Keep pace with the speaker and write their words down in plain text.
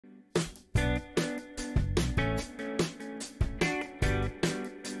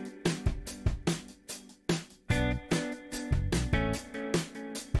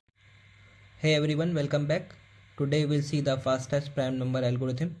Hey everyone, welcome back. Today we'll see the fastest prime number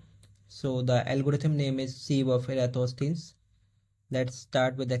algorithm. So the algorithm name is Sieve of Eratosthenes. Let's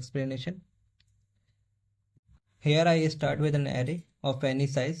start with explanation. Here I start with an array of any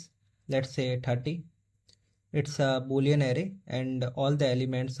size, let's say 30. It's a boolean array and all the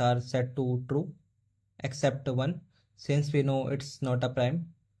elements are set to true except one, since we know it's not a prime.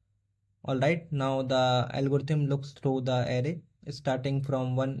 Alright, now the algorithm looks through the array starting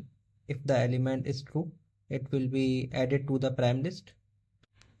from 1. If the element is true, it will be added to the prime list.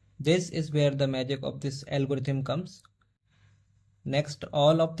 This is where the magic of this algorithm comes. Next,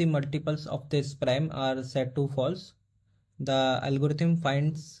 all of the multiples of this prime are set to false. The algorithm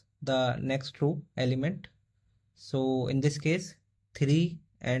finds the next true element. So in this case 3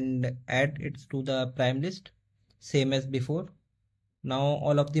 and add it to the prime list, same as before. Now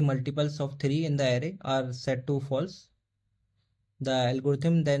all of the multiples of 3 in the array are set to false. The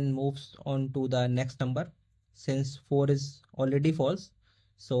algorithm then moves on to the next number. Since 4 is already false,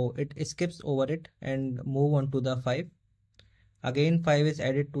 so it skips over it and move on to the 5. Again 5 is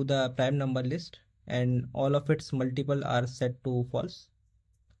added to the prime number list and all of its multiple are set to false.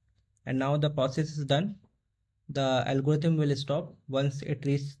 And now the process is done. The algorithm will stop once it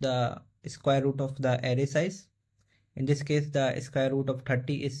reaches the square root of the array size. In this case the square root of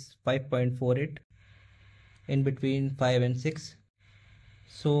 30 is 5.48, in between 5 and 6.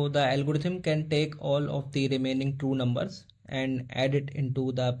 So the algorithm can take all of the remaining true numbers and add it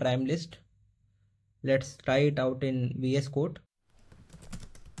into the prime list. Let's try it out in VS Code.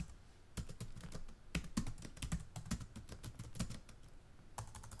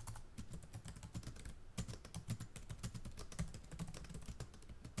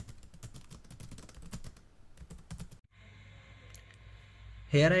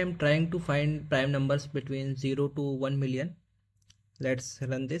 Here I am trying to find prime numbers between 0 to 1 million. Let's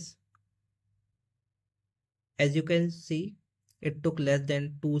run this. As you can see, it took less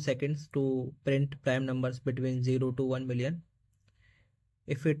than 2 seconds to print prime numbers between 0 to 1 million.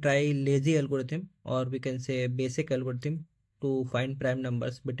 If we try lazy algorithm, or we can say basic algorithm, to find prime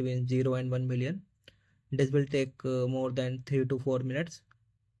numbers between 0 and 1 million, this will take more than 3 to 4 minutes.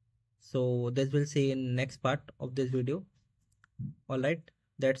 So this we'll see in next part of this video. Alright,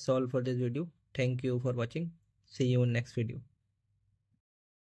 that's all for this video. Thank you for watching. See you in next video.